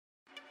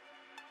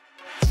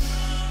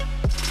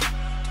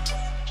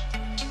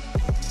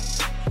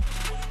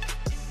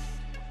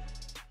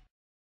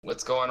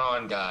What's going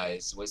on,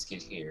 guys?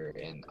 Wizkid here,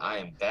 and I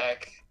am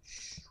back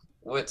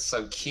with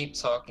some Keep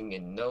Talking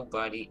and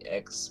Nobody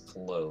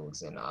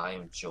Explodes, and I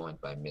am joined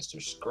by Mr.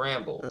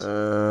 Scrambled.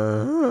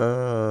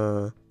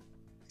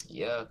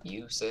 Yeah,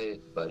 you said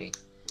it, buddy.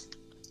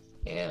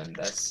 And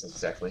that's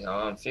exactly how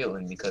I'm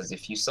feeling, because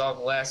if you saw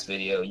the last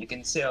video, you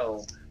can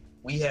tell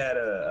we had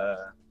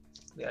a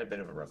bit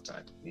of a rough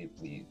time.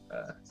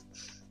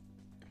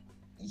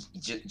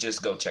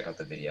 Just go check out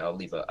the video.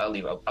 I'll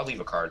leave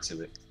a card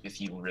to it if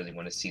you really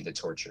want to see the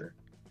torture.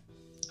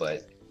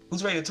 But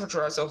who's ready to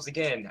torture ourselves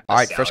again? All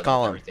right, first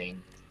column.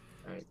 Everything.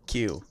 All right.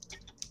 Q,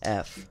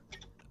 F,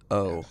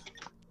 O,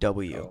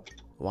 W,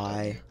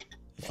 Y,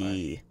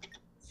 V,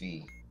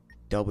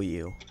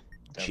 W,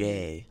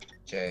 J,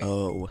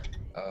 O,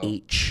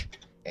 H,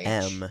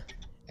 M,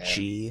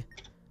 G,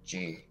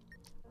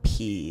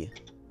 P,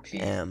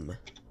 M,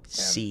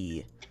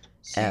 C,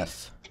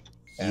 F,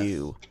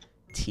 U,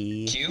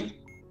 T. Q?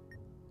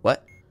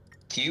 What?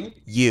 Q?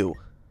 U.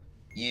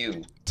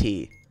 U.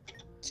 T.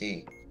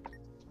 T.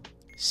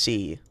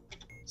 C.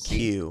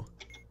 Q.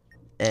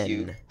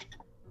 N.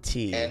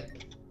 T. N.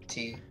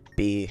 T.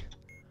 B.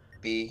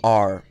 B.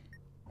 R.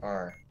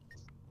 R.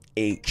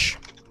 H.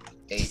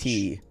 H.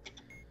 T.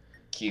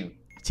 Q.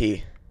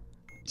 T.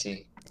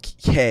 T.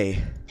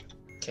 K.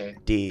 K.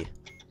 D.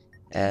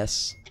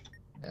 S.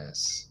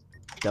 S.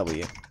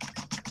 W.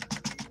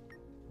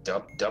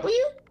 W?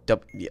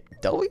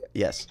 W?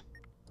 Yes.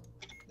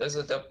 There's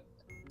a W.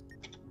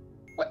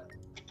 What?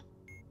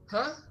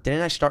 Huh?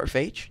 Didn't I start with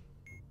H?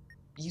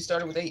 You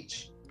started with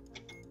H.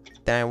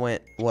 Then I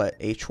went, what?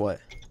 H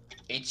what?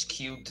 H,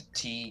 Q,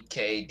 T,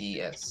 K,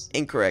 D, S.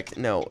 Incorrect.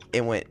 No,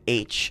 it went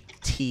H,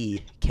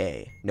 T,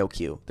 K. No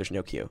Q. There's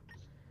no Q.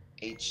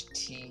 H,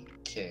 T,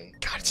 K.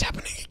 God, it's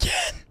happening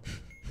again.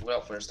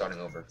 Well, we're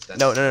starting over.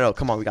 No.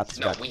 Come on, we got this.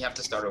 No, we have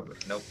to start over.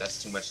 Nope,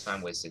 that's too much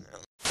time wasted.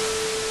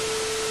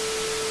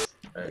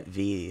 Right.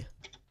 V,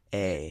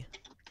 A,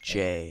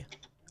 J,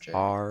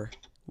 R,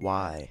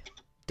 Y,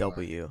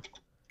 W,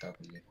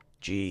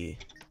 G,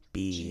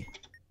 B,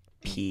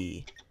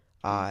 P,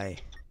 I,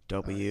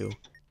 W,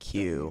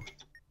 Q,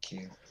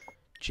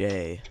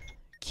 J,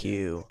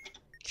 Q,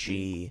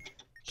 G,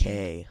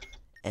 K,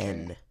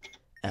 N,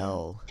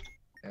 L,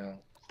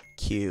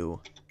 Q,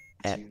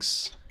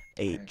 X,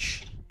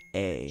 H,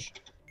 A,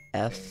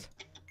 F,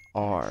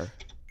 R,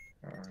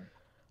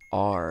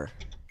 R,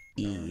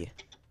 E,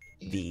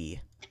 V,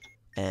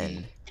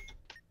 N,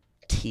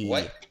 T.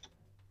 What?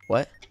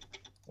 What?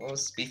 What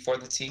was before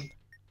the T?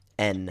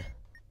 N.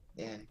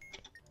 Yeah.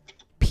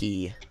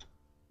 P.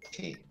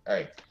 P.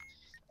 Alright.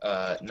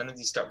 None of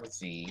these start with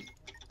V,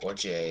 or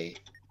J,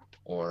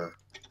 or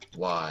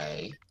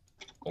Y,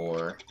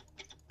 or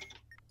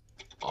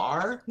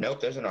R?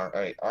 Nope, there's an R.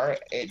 Alright, R.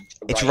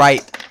 It's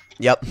right.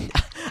 Yep.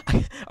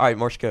 Alright,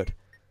 Morse code.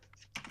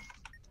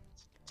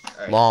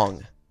 Right.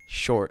 Long.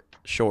 Short.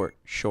 Short.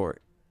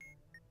 Short.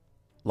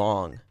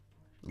 Long.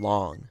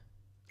 Long.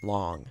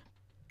 Long.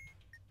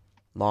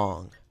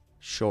 Long.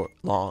 Short.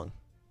 Long.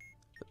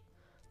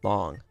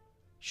 Long.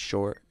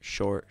 Short.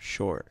 Short.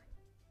 Short.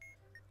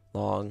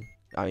 Long.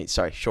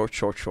 Sorry. Short.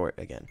 Short. Short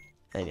again.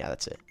 And yeah,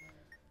 that's it.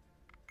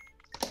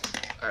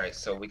 Alright,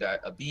 so we got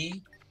a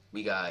B,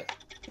 we got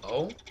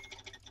O,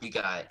 we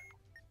got,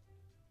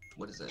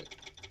 what is it?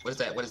 What is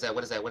that? What is that?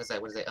 What is that? What is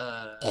that? What is that?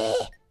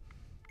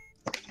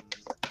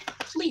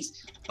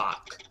 Please.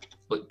 Bok.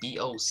 Wait,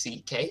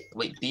 B-O-C-K?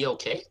 Wait,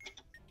 B-O-K?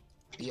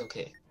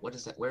 B-O-K. What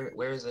is that?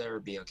 Where is there a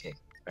B-O-K?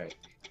 Alright.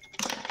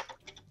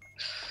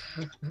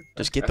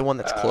 Just get the one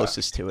that's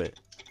closest to it.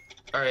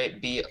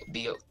 Alright,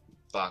 B-O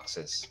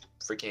boxes.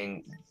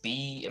 Freaking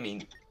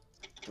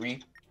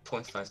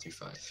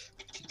 3.535.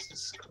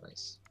 Jesus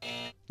Christ.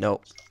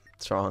 Nope.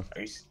 It's wrong.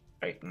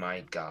 Alright, my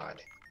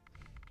God.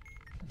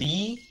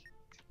 B,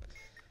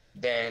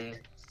 then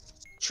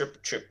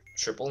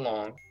triple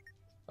long.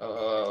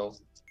 Oh,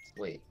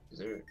 wait, is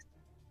there?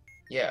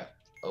 Yeah.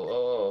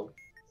 Oh.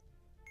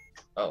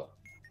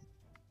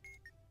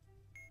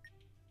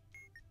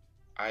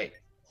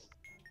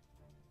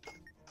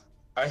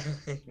 I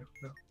don't know.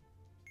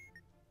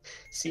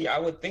 See, I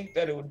would think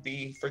that it would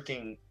be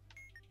freaking.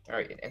 All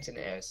right, it ends in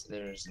S.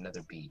 There's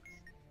another B.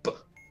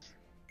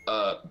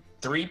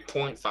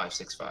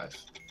 3.565.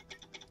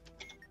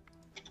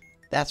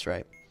 That's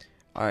right.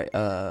 All right.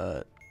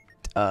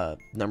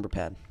 Number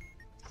pad.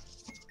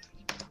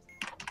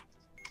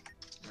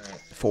 All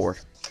right. 4.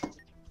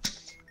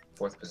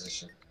 Fourth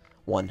position.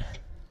 1.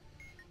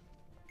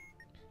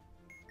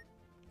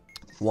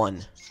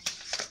 1.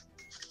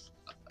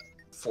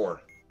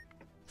 4.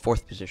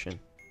 Fourth position.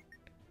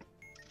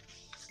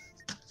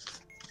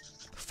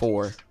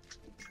 4.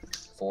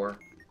 4.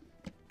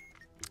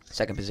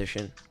 Second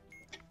position.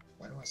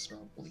 Why do I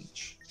smell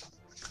bleach?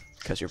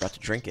 Because you're about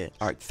to drink it.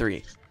 All right,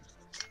 3.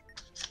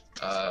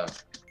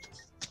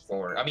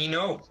 4. I mean,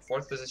 no.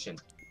 Fourth position.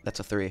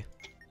 That's a 3.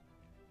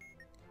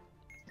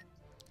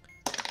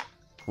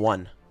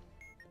 1.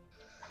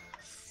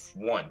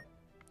 1.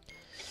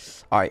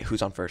 All right,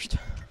 who's on first?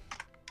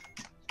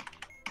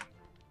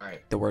 All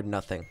right. The word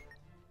nothing.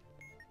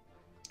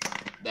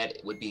 That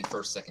would be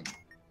first, second.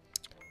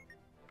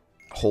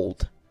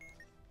 Hold.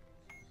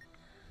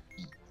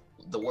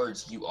 The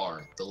words you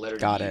are. The letter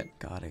Got U. it.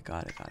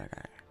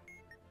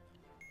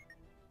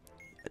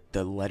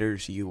 The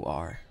letters you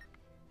are.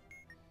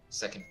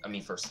 Second. I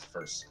mean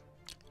first.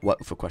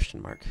 What for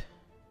question mark?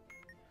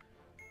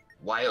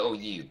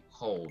 Y-O-U.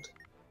 Hold.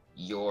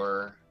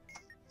 Your.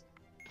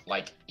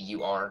 Like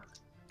you are.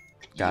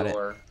 Got it.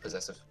 Your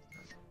possessive.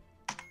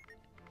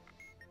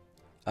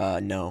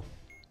 No.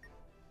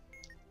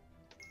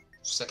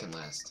 Second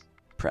last.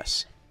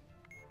 Press.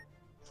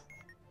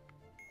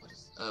 What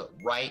is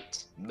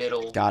right,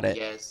 middle. Got it.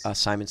 Yes.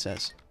 Simon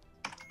Says.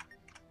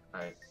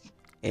 Alright.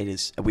 It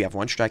is. We have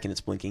one strike and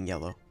it's blinking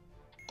yellow.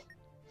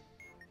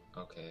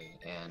 Okay,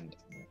 and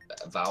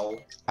vowel.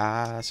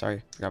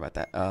 Sorry, forgot about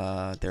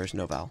that. There's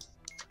no vowel.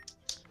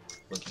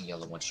 Blinking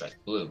yellow, one strike.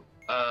 Blue.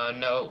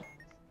 No.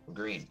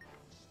 Green.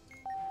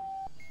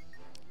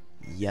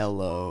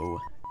 Yellow,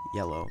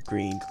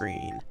 green,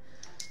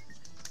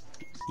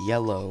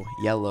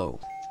 yellow,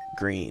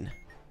 green.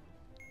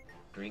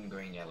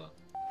 Green, yellow.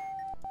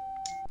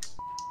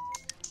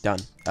 Done.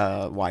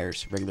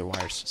 Wires, regular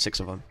wires, 6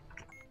 of them.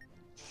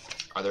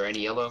 Are there any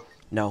yellow?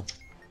 No.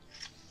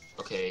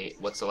 Okay,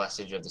 what's the last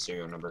digit of the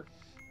serial number?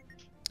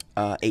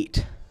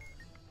 8.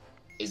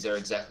 Is there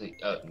exactly...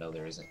 no,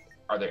 there isn't.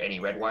 Are there any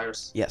red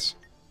wires? Yes.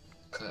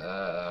 Cut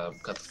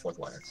the 4th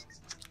wire.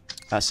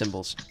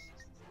 Symbols.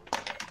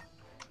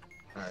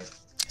 Alright.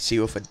 C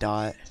with a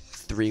dot,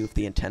 3 with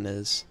the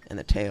antennas and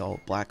the tail,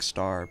 black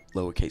star,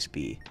 lowercase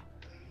b.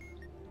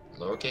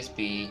 Lowercase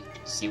b,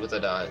 C with a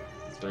dot,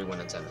 3 with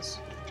antennas.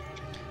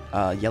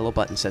 Yellow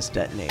button says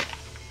detonate.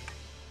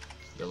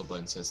 Yellow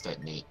button says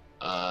detonate.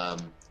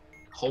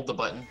 Hold the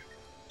button.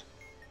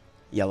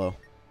 Yellow.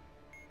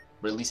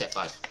 Release at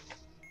 5.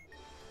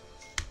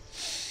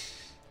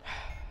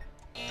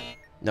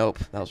 Nope,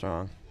 that was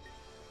wrong.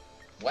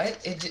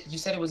 What? You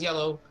said it was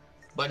yellow.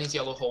 Button is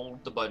yellow.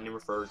 Hold the button and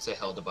refer to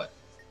held the button.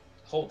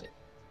 Hold it.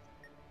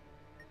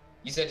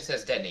 You said it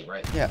says detonate,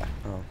 right? Yeah.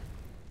 Oh.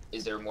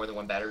 Is there more than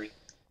one battery?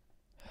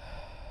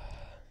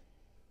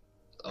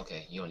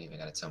 Okay, you don't even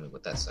gotta tell me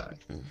what that's saying.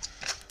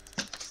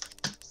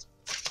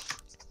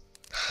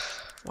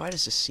 Why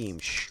does this seem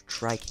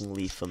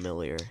strikingly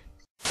familiar?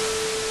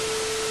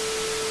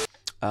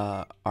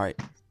 Alright.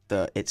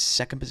 It's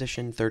 2nd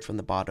position, 3rd from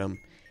the bottom,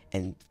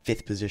 and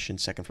 5th position,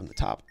 2nd from the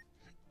top.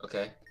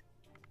 Okay.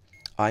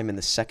 I'm in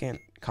the 2nd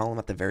column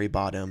at the very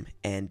bottom,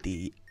 and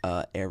the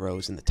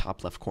arrow's in the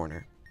top left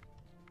corner.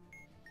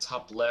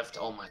 Top left.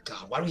 Oh my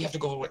god. Why do we have to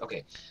go away?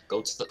 Okay.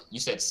 Go to the. You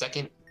said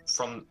 2nd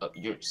from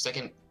your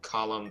 2nd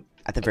column.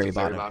 At the very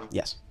bottom.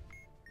 Yes.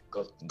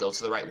 Go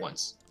to the right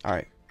once.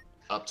 Alright.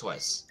 Up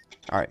twice.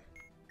 Alright.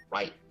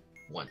 Right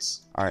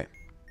once. Alright.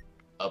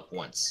 Up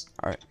once.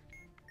 Alright.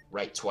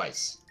 Right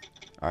twice.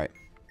 Alright.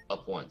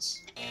 Up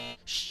once.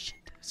 Shit.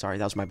 Sorry,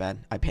 that was my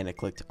bad. I panic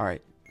clicked.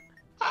 Alright.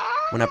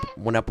 Ah!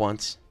 Went up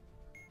once.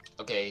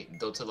 Okay,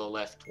 go to the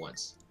left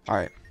once.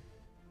 Alright.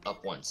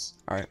 Up once.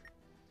 Alright.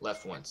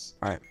 Left once.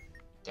 Alright.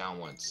 Down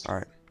once.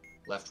 Alright.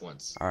 Left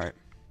once. Alright.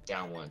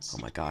 Down once.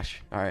 Oh my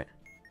gosh. Alright.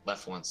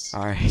 Left once.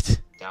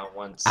 Alright. Down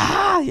once.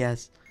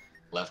 Yes.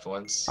 Left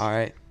once.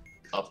 Alright.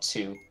 Up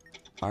 2.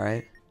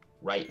 Alright.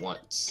 Right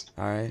once.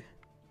 Alright.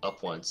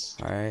 Up once.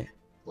 Alright.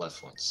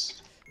 Left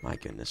once. My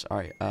goodness.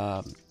 Alright.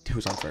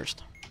 Who's on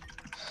first?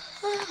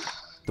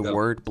 The Go.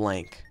 word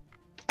blank.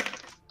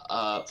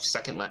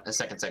 Second.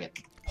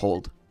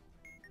 Hold.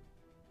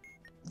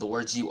 The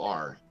words you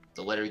are.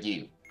 The letter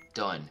U.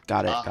 Done.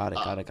 Got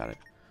it.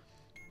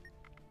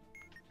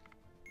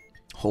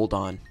 Hold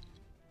on.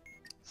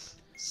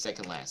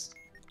 Second last.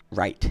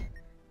 Right.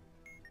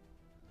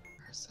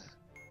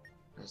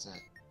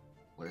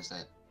 Where's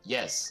that?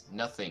 Yes.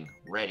 Nothing.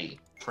 Ready.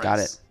 Press. Got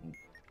it.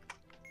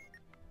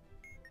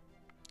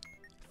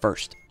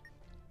 First.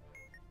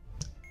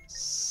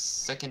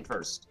 Second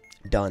first.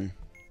 Done.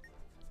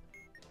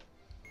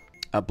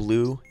 A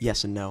blue,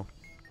 yes and no.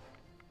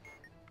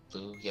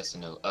 Blue, yes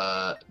and no.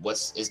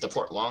 Is the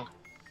port long?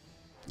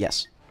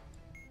 Yes.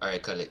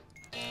 Alright, cut it.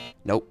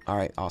 Nope.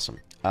 Alright, awesome.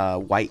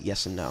 White,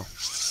 yes and no.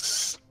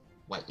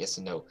 White, yes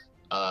and no.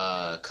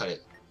 Cut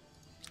it.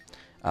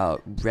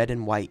 Red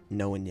and white,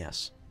 no and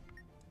yes.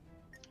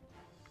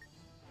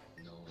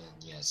 No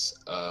and yes.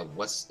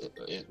 What's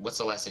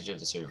the last digit of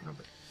the serial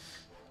number?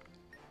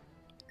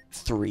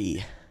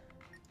 3.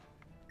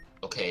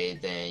 Okay,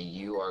 then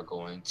you are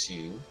going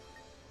to...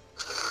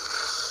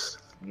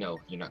 No,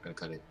 you're not going to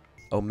cut it.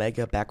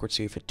 Omega, backwards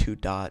C for 2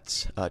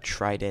 dots,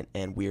 trident,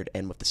 and weird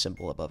N with the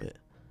symbol above it.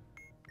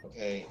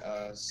 Okay,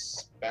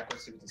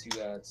 backwards C with the 2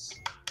 dots.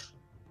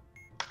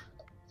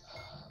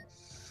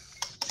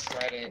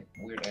 Trident,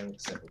 weird N with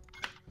the symbol.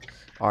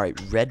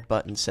 Alright, red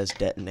button says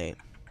detonate.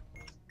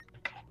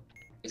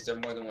 Is there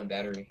more than one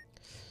battery?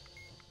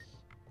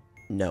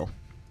 No.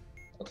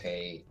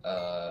 Okay,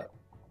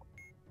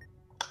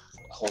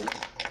 hold it.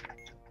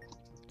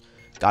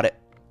 Got it.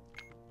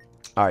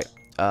 Alright,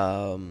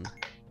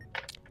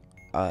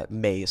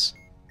 maze.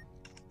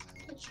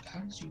 How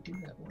did you do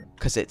that one?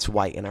 Because it's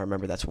white, and I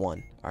remember that's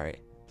 1.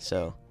 Alright,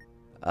 so,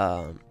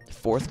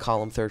 Fourth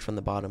column, third from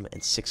the bottom,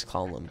 and sixth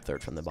column,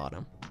 third from the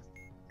bottom.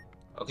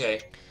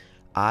 Okay.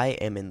 I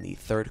am in the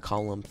third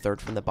column,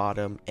 third from the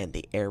bottom, and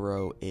the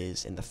arrow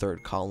is in the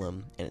third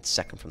column, and it's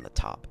second from the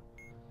top.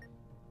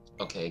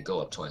 Okay,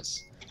 go up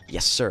twice.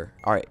 Yes, sir.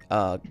 All right.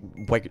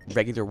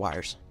 Regular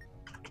wires.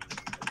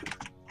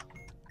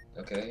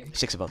 Okay.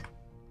 6 of them.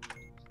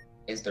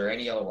 Is there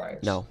any yellow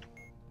wires? No.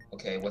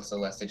 Okay, what's the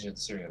last digit of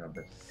the serial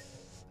number?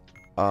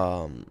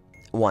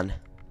 1.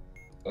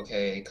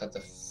 Okay, cut the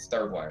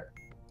third wire.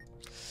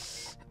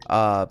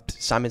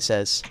 Simon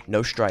says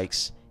no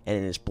strikes, and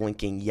it is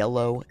blinking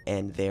yellow,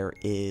 and there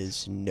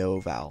is no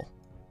vowel.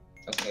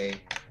 Okay.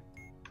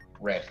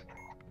 Red.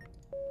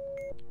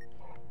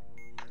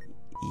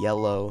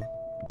 Yellow,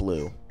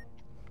 blue.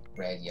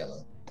 Red,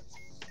 yellow.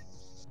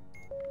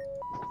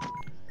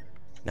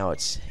 Now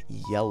it's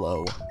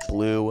yellow,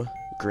 blue,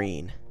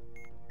 green.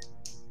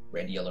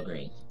 Red, yellow,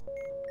 green.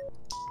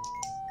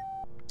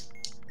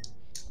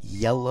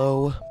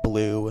 Yellow,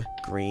 blue,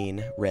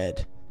 green,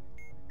 red.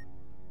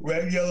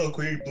 Red, yellow,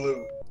 green,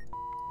 blue.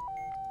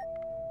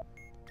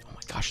 Oh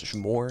my gosh, there's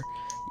more.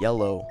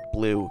 Yellow,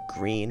 blue,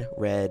 green,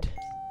 red,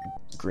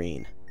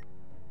 green.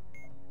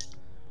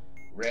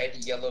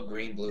 Red, yellow,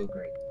 green, blue,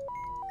 green.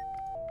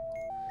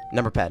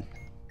 Number pad.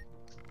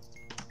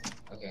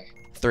 Okay.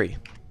 3.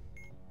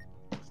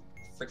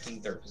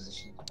 Freaking third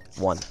position.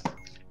 1.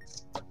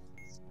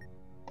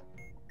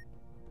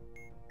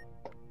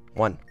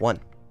 1. 1.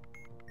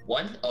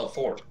 1? Oh,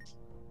 4.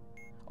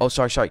 Oh,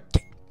 sorry.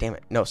 Damn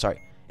it. No,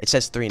 sorry. It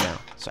says 3 now.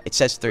 So it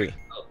says 3.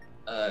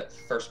 Oh,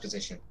 first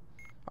position.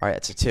 All right,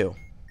 it's a 2.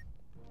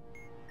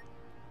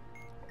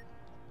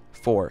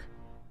 4.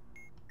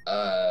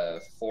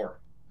 4.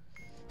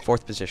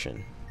 Fourth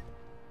position.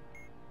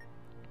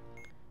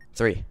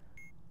 3.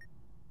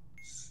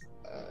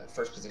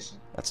 First position.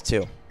 That's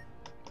 2.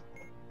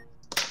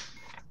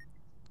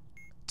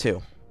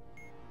 2.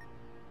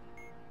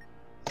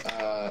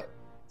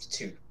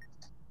 2.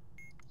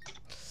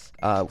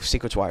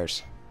 Sequence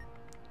wires.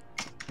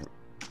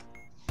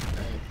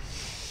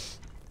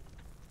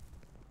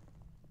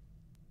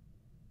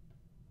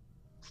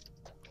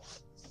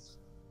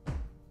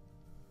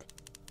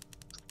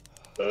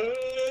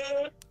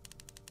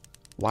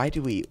 Why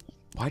do we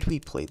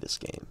play this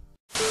game?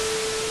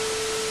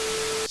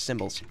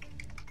 Symbols.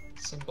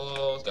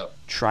 Symbols, go.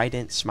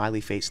 Trident,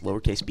 smiley face,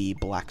 lowercase b,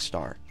 black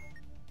star.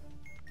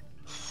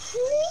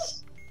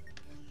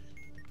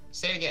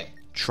 Say it again.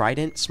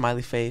 Trident,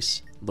 smiley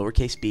face,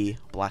 lowercase b,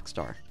 black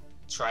star.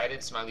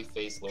 Trident, smiley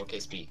face,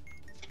 lowercase b.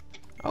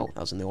 Oh, that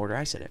was in the order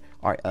I said it.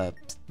 All right,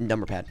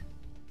 number pad.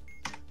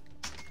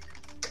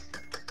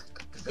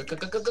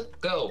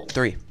 Go.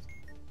 3.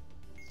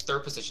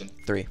 Third position.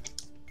 3.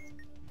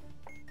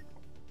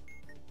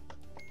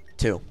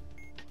 2.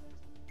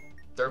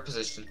 Third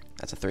position.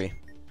 That's a 3.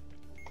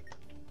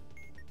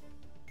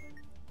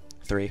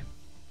 3.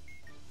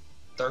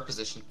 Third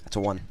position. That's a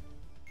 1.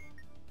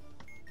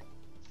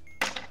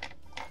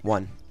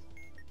 1.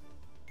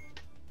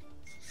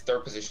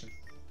 Third position.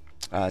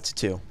 It's a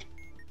 2.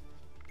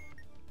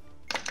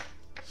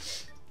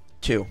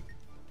 2.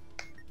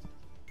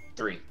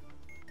 3.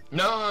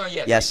 No,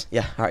 yeah. Yes,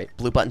 yeah. All right.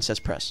 Blue button says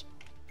press.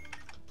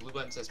 Blue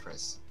button says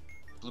press.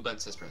 Blue button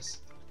says press.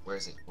 Where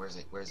is it? Where is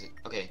it? Where is it?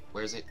 Okay,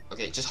 where is it?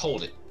 Okay, just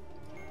hold it.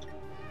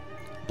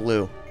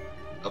 Blue.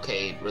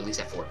 Okay, release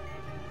at 4.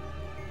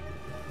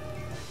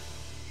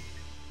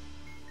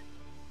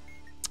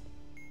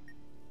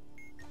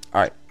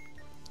 All right.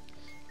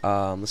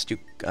 Let's do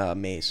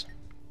maze.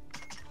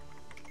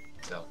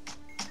 Go.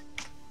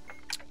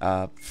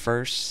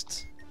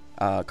 First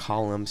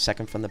column,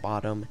 second from the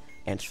bottom,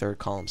 and third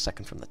column,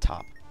 second from the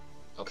top.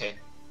 Okay.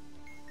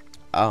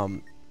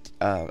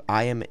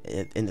 I am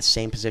in the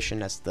same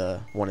position as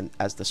the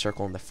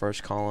circle in the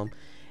first column,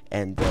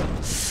 and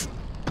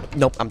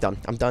nope, I'm done.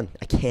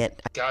 I can't.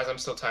 Guys, I'm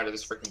so tired of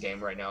this freaking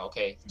game right now.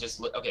 Okay,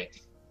 okay.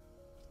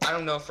 I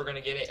don't know if we're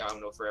gonna get it. I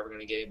don't know if we're ever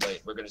gonna get it,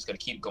 but we're just gonna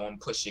keep going,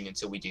 pushing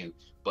until we do.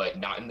 But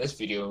not in this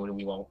video, and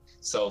we won't.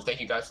 So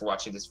thank you guys for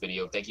watching this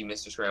video. Thank you,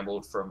 Mr.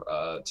 Scrambled,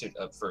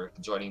 for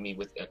joining me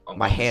with.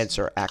 My hands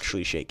are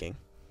actually shaking.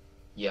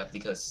 Yeah,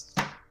 because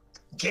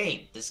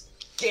this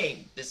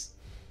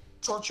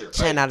torture.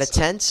 10 out of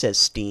 10 says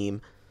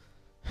Steam.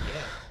 Yeah.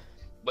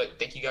 But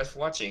thank you guys for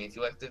watching. If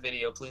you liked the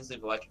video, please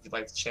leave a like. If you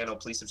like the channel,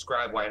 please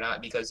subscribe. Why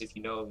not? Because if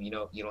you know, you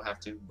don't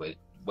have to. But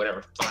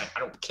whatever. Fine. I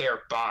don't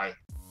care. Bye.